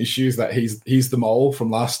issues that he's the mole from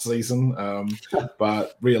last season.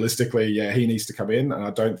 But realistically, yeah, he needs to come in, and I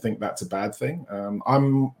don't think that's a bad thing.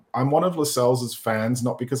 I'm one of Lascelles' fans,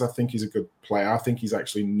 not because I think he's a good player. I think he's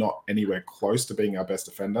actually not anywhere close to being our best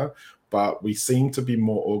defender, but we seem to be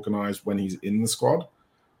more organised when he's in the squad.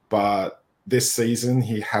 But this season,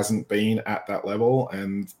 he hasn't been at that level,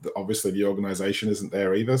 and obviously the organisation isn't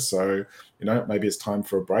there either. So, maybe it's time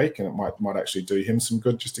for a break, and it might actually do him some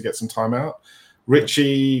good just to get some time out.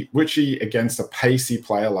 Ritchie against a pacey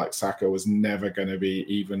player like Saka was never going to be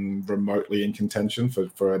even remotely in contention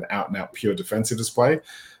for an out-and-out pure defensive display.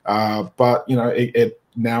 But, it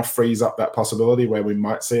now frees up that possibility where we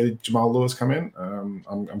might see Jamal Lewis come in.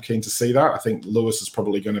 I'm keen to see that. I think Lewis is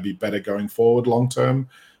probably going to be better going forward long-term.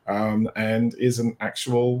 And is an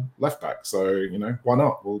actual left back. So, why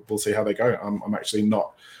not? We'll see how they go. I'm actually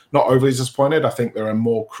not overly disappointed. I think there are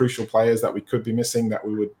more crucial players that we could be missing that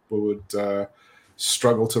we would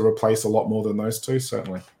struggle to replace a lot more than those two,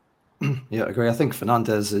 certainly. Yeah, I agree. I think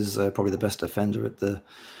Fernandez is probably the best defender at the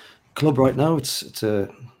club right now. It's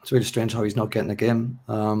really strange how he's not getting a game.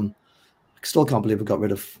 I still can't believe we got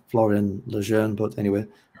rid of Florian Lejeune, but anyway.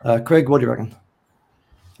 Craig, what do you reckon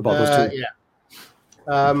about those two? Yeah.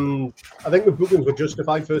 I think the bookings were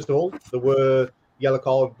justified, first of all. There were yellow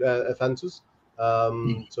card offences,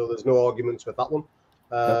 so there's no arguments with that one.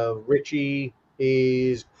 Ritchie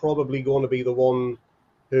is probably going to be the one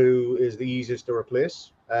who is the easiest to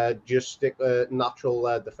replace. Just stick a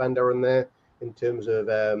natural defender in there in terms of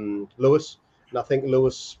Lewis. And I think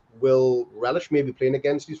Lewis will relish maybe playing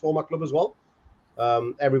against his former club as well.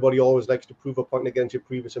 Everybody always likes to prove a point against your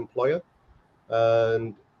previous employer.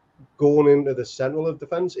 And going into the central of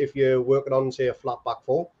defence, if you're working on, say, a flat back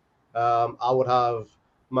four, I would have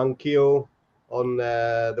Manquillo on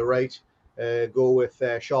the right, go with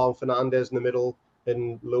Sean Fernandez in the middle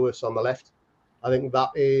and Lewis on the left. I think that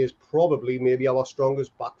is probably maybe our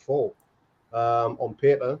strongest back four on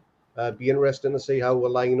paper. Be interesting to see how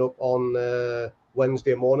we'll line up on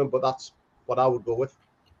Wednesday morning, but that's what I would go with.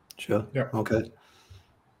 Sure. Yeah. Okay.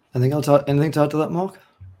 Anything to add to that, Mark?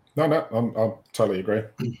 No, I totally agree.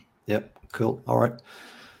 Yep, cool. All right.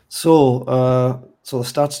 So the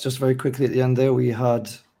stats just very quickly at the end there. We had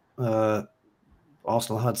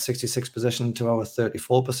Arsenal had 66 possession to our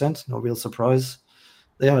 34%. No real surprise.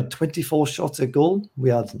 They had 24 shots at goal. We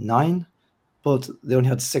had 9, but they only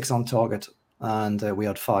had 6 on target, and we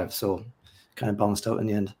had 5. So kind of balanced out in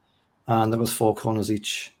the end. And there was 4 corners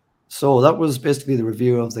each. So that was basically the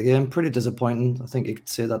review of the game. Pretty disappointing. I think you could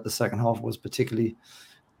say that the second half was particularly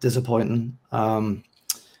disappointing.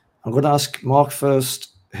 I'm going to ask Mark first.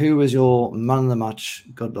 Who is your man of the match?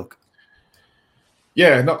 Good luck.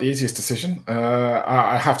 Yeah, not the easiest decision.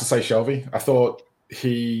 I have to say Shelvey. I thought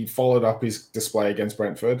he followed up his display against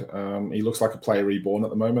Brentford. He looks like a player reborn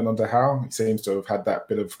at the moment under Howe. He seems to have had that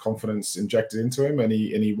bit of confidence injected into him, and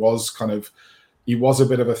he was a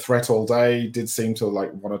bit of a threat all day. He did seem to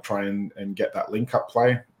want to try and get that link-up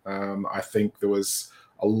play. I think there was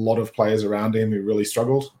a lot of players around him who really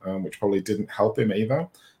struggled, which probably didn't help him either.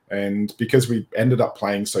 And because we ended up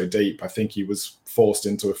playing so deep, I think he was forced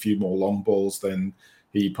into a few more long balls than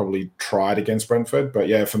he probably tried against Brentford. But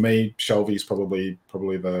yeah, for me, Shelvey's probably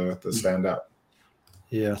the standout.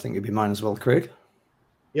 Yeah, I think it'd be mine as well, Craig.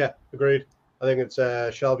 Yeah, agreed. I think it's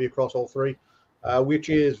Shelvey across all 3, which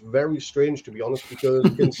is very strange, to be honest, because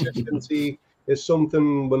consistency is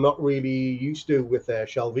something we're not really used to with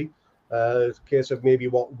Shelvey. It's a case of maybe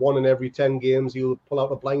 1 in every 10 games he'll pull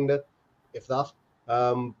out a blinder, if that.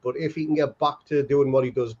 But if he can get back to doing what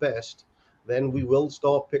he does best, then we will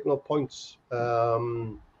start picking up points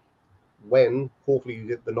when, hopefully, you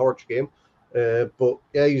get the Norwich game. But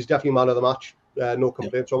yeah, he's definitely man of the match. No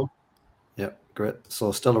complaints from him. Yeah, great.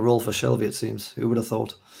 So still a role for Shelby, it seems. Who would have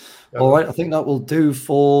thought? All right, I think that will do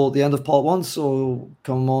for the end of part 1. So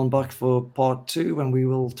come on back for part 2 when we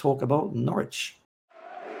will talk about Norwich.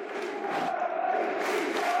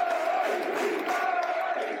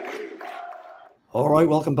 All right,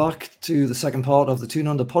 welcome back to the second part of the Tune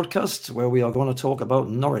Under podcast, where we are going to talk about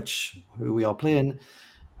Norwich, who we are playing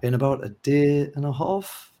in about a day and a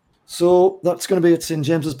half. So that's going to be at St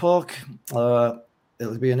James's Park.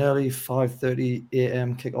 It'll be an early 5:30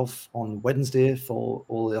 a.m. kickoff on Wednesday for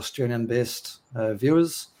all the Australian-based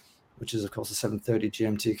viewers, which is, of course, a 7:30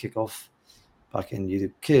 GMT kickoff back in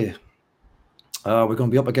UK. We're going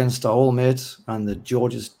to be up against our old mate and the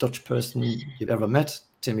Georgiest Dutch person you've ever met,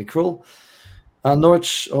 Timmy Krul. And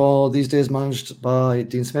Norwich are these days managed by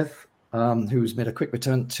Dean Smith, who's made a quick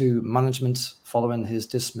return to management following his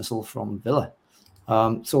dismissal from Villa.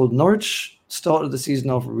 So Norwich started the season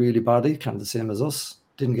off really badly, kind of the same as us.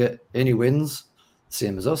 Didn't get any wins,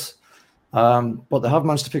 same as us. But they have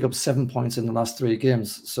managed to pick up 7 points in the last 3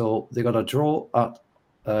 games. So they got a draw at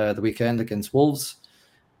the weekend against Wolves,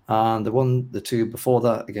 and they won the 2 before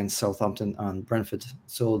that against Southampton and Brentford.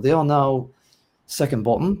 So they are now second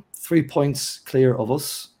bottom, 3 points clear of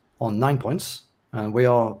us on 9 points. And we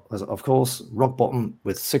are, of course, rock bottom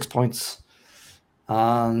with 6 points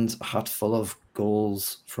and a hat full of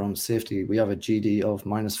goals from safety. We have a GD of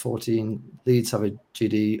 -14. Leeds have a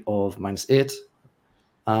GD of -8.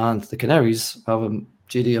 And the Canaries have a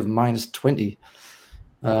GD of -20.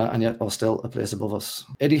 And yet are still a place above us.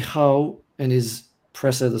 Eddie Howe, in his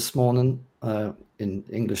presser this morning in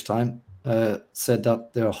English time, said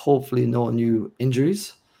that there are hopefully no new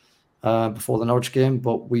injuries before the Norwich game,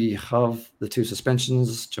 but we have the 2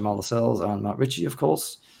 suspensions, Jamal Lascelles and Matt Ritchie, of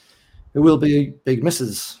course, who will be big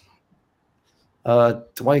misses.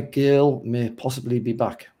 Dwight Gale may possibly be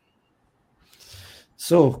back.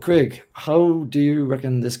 So, Craig, how do you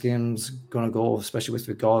reckon this game's going to go, especially with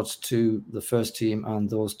regards to the first team and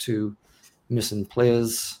those 2 missing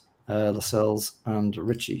players, Lascelles and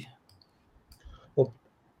Ritchie? Well,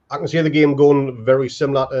 I can see the game going very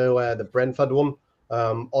similar to the Brentford one,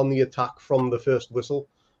 on the attack from the first whistle.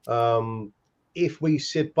 If we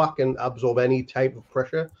sit back and absorb any type of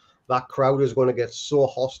pressure, that crowd is going to get so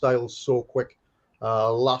hostile so quick.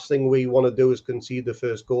 Last thing we want to do is concede the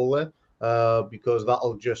first goal there, because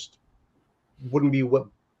that'll just wouldn't be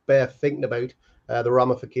bare thinking about the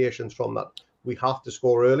ramifications from that. We have to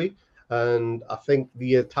score early, and I think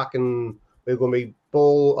the attacking, we're going to be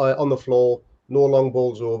ball on the floor, no long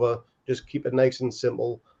balls over, just keep it nice and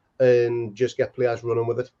simple, and just get players running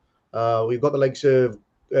with it. We've got the likes of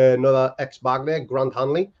another ex-bag there, Grant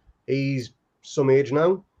Hanley. He's some age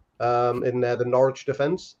now in the Norwich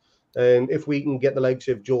defence. And if we can get the likes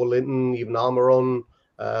of Joe Linton, even Almiron,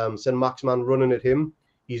 St. Maximan running at him,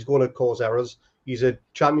 he's going to cause errors. He's a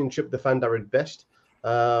championship defender at best.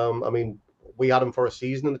 I mean, we had him for a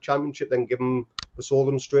season in the championship, then we sold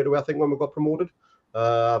him straight away, I think, when we got promoted.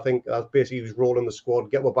 I think basically he was rolling the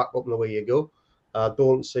squad, get back up and away you go. I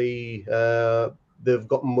don't see they've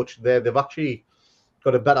got much there. They've actually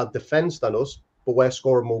got a better defence than us, but we're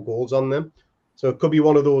scoring more goals on them. So it could be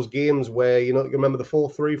one of those games where, you remember the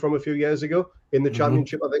 4-3 from a few years ago in the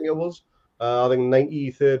championship, I think it was. I think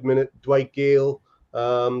 93rd minute, Dwight Gale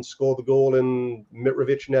scored the goal and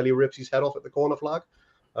Mitrovic nearly rips his head off at the corner flag.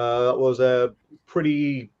 That was a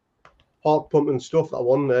pretty heart-pumping stuff, that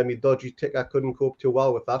one. My dodgy ticker couldn't cope too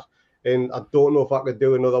well with that. And I don't know if I could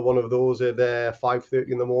do another one of those at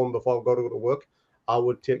 5:30 in the morning before I've got to go to work. I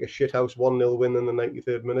would take a shithouse 1-0 win in the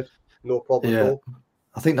 93rd minute. No problem at all.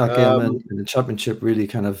 I think that game in the championship really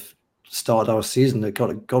kind of started our season. It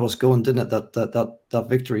got us going, didn't it? That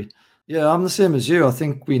victory. Yeah, I'm the same as you. I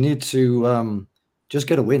think we need to just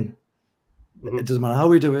get a win. Mm-hmm. It doesn't matter how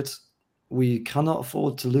we do it. We cannot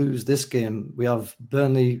afford to lose this game. We have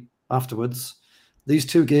Burnley afterwards. These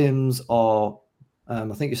 2 games are,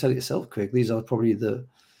 I think you said it yourself, Craig, these are probably the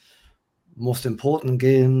most important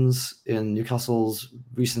games in Newcastle's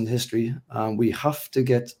recent history. We have to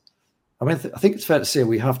get, I think it's fair to say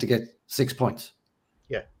we have to get 6 points.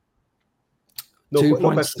 Yeah. 2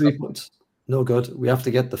 points, 3 points. No good. We have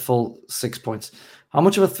to get the full 6 points. How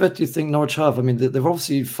much of a threat do you think Norwich have? I mean, they've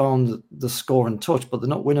obviously found the score and touch, but they're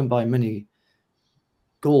not winning by many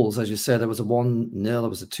goals. As you said, there was a 1-0, there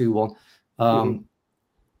was a 2-1.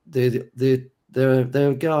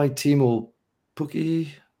 Their guy, Timo Pukki, is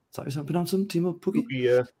that how you pronounce him? Timo Pukki?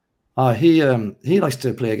 Yeah. He likes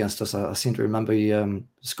to play against us. I seem to remember he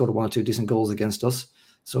scored 1 or 2 decent goals against us.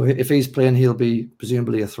 So if he's playing, he'll be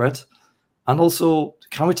presumably a threat. And also,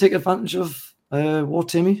 can we take advantage of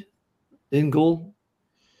Timmy in goal?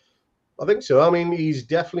 I think so. I mean, he's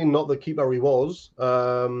definitely not the keeper he was.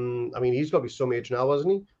 I mean, he's got to be some age now,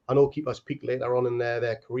 hasn't he? I know keepers peak later on in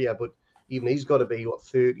their career, but even he's got to be,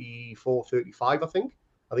 34, 35, I think.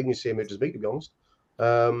 I think he's the same age as me, to be honest.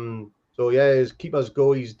 So, yeah, as keepers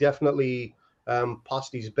go, he's definitely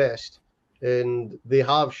past his best. And they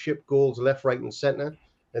have shipped goals left, right, and centre.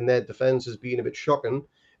 And their defence has been a bit shocking.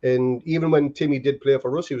 And even when Timmy did play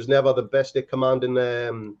for us, he was never the best at commanding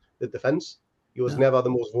the defence. He was never the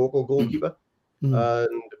most vocal goalkeeper.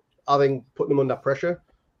 And I think putting him under pressure,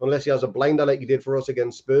 unless he has a blinder like he did for us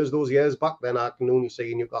against Spurs those years back, then I can only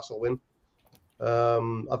see Newcastle win.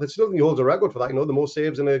 I still think he holds a record for that, the most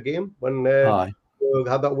saves in a game when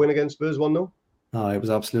had that win against Spurs 1-0. It was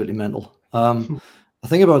absolutely mental. The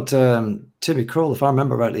thing about Timmy Krul, if I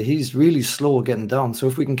remember rightly, he's really slow getting down. So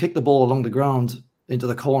if we can kick the ball along the ground into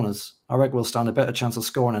the corners, I reckon we'll stand a better chance of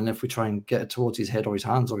scoring than if we try and get it towards his head or his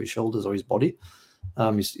hands or his shoulders or his body.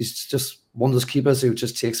 He's just one of those keepers who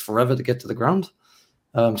just takes forever to get to the ground.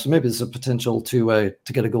 So maybe there's a potential to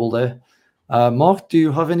get a goal there. Mark, do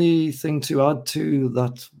you have anything to add to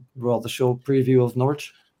that rather short preview of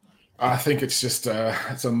Norwich? I think it's just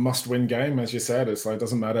it's a must-win game, as you said. It's like, it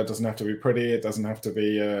doesn't matter. It doesn't have to be pretty. It doesn't have to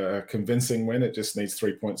be a convincing win. It just needs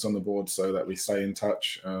 3 points on the board so that we stay in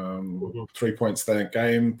touch. 3 points that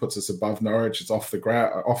game puts us above Norwich. It's off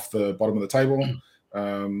the bottom of the table.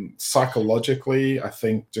 Psychologically, I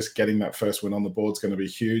think just getting that first win on the board is going to be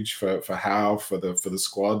huge for Howe, for the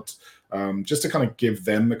squad, just to kind of give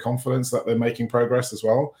them the confidence that they're making progress as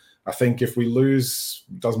well. I think if we lose,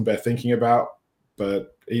 doesn't bear thinking about,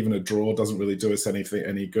 but even a draw doesn't really do us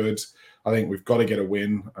any good. I think we've got to get a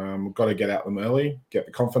win. We've got to get out them early, get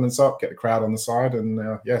the confidence up, get the crowd on the side, and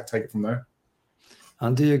take it from there.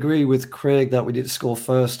 And do you agree with Craig that we need to score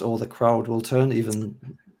first, or the crowd will turn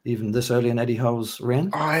even this early in Eddie Howe's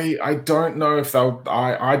reign? I don't know if they'll.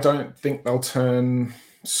 I don't think they'll turn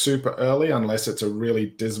super early unless it's a really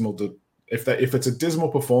dismal. If it's a dismal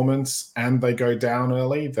performance and they go down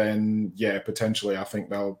early, then potentially I think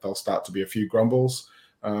they'll start to be a few grumbles.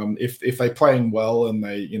 If they're playing well and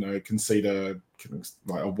they concede a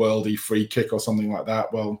worldy free kick or something like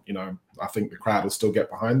that, well, I think the crowd will still get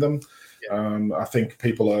behind them. Yeah. I think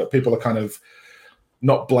people are kind of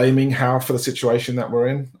not blaming Howe for the situation that we're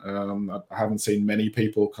in. I haven't seen many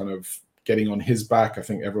people kind of getting on his back. I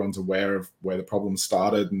think everyone's aware of where the problem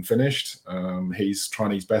started and finished. He's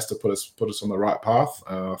trying his best to put us on the right path.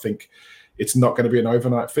 I think it's not going to be an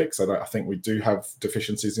overnight fix. I think we do have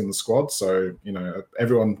deficiencies in the squad. So,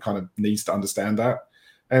 everyone kind of needs to understand that.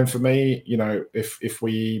 And for me, if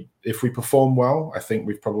we perform well, I think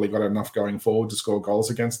we've probably got enough going forward to score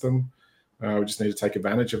goals against them. We just need to take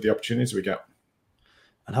advantage of the opportunities we get.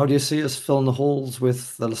 And how do you see us filling the holes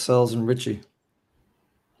with the Lascelles and Ritchie?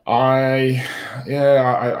 I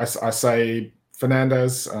say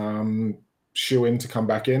Fernandez shoe in to come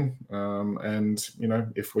back in, and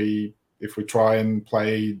if we try and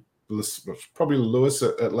play probably Lewis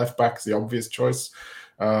at left back is the obvious choice,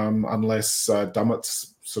 unless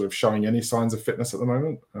Dummett's sort of showing any signs of fitness at the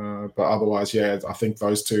moment. But otherwise, I think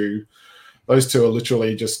those two are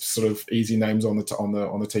literally just sort of easy names on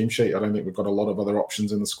the team sheet. I don't think we've got a lot of other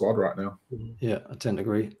options in the squad right now. Yeah, I tend to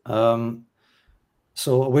agree.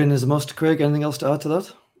 So a win is a must. Craig, anything else to add to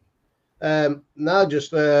that? No,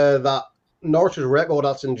 just that Norwich's record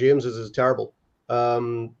at St James's is terrible.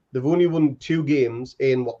 They've only won 2 games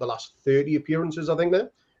in the last 30 appearances, I think.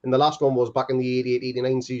 And the last one was back in the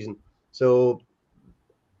 88-89 season. So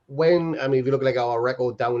if you look at our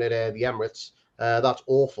record down at the Emirates, that's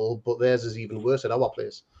awful, but theirs is even worse at our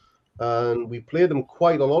place. And we played them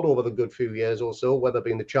quite a lot over the good few years or so, whether it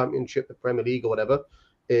be in the Championship, the Premier League, or whatever.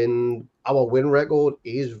 And our win record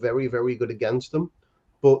is very, very good against them.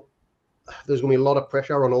 But there's going to be a lot of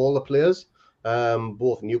pressure on all the players,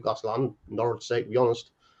 both Newcastle and Norwich side, to be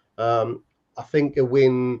honest. I think a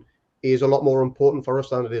win is a lot more important for us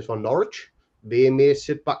than it is for Norwich. They may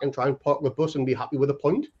sit back and try and park the bus and be happy with a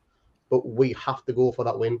point, but we have to go for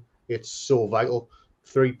that win. It's so vital.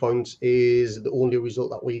 3 points is the only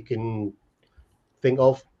result that we can think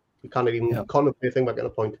of. We can't even contemplate think about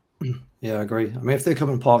getting a point. Yeah, I agree. I mean, if they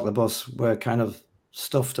come and park the bus, we're kind of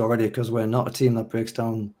stuffed already because we're not a team that breaks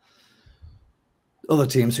down other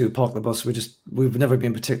teams who park the bus. We've never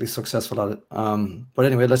been particularly successful at it. But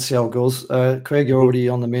anyway, let's see how it goes. Craig, you're already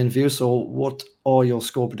on the main view. So what are your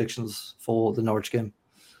score predictions for the Norwich game?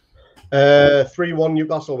 3-1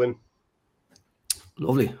 Newcastle win.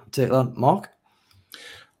 Lovely. Take that, Mark.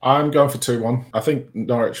 I'm going for 2-1. I think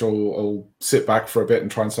Norwich will sit back for a bit and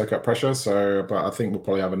try and soak up pressure. So, but I think we'll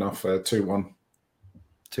probably have enough. 2-1.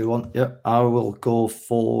 2-1. Yeah, I will go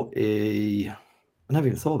for a. I never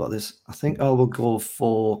even thought about this. I think I will go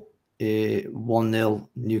for a 1-0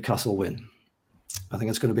 Newcastle win. I think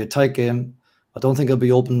it's going to be a tight game. I don't think it'll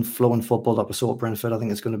be open flowing football like we saw at Brentford. I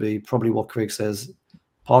think it's going to be probably what Craig says.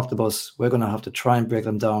 Park the bus. We're going to have to try and break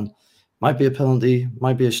them down. Might be a penalty.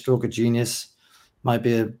 Might be a stroke of genius. Might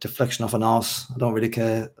be a deflection off an arse. I don't really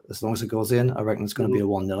care as long as it goes in. I reckon it's going to be a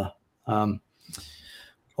 1-0.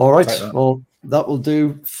 All right. Well, that will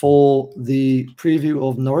do for the preview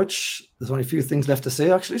of Norwich. There's only a few things left to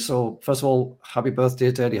say, actually. So, first of all, happy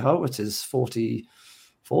birthday to Eddie Howe. It's his 44th,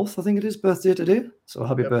 I think it is, birthday today. So,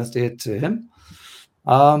 happy birthday to him.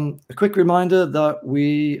 A quick reminder that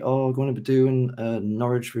we are going to be doing a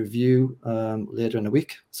Norwich review later in the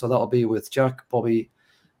week. So, that'll be with Jack, Bobby,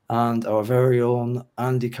 and our very own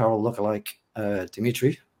Andy Carroll lookalike,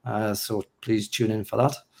 Dimitri. So please tune in for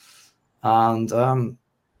that. And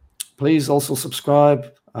please also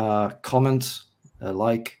subscribe, comment,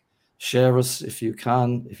 like, share us if you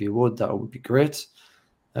can. If you would, that would be great.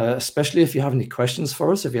 Especially if you have any questions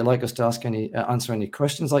for us. If you'd like us to answer any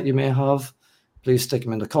questions that you may have, please stick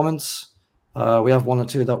them in the comments. We have one or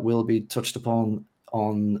two that will be touched upon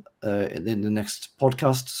in the next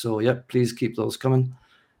podcast. So, yeah, please keep those coming.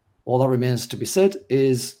 All that remains to be said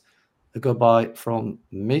is a goodbye from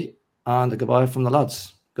me and a goodbye from the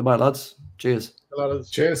lads. Goodbye, lads. Cheers. Hello,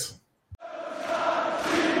 lads. Cheers.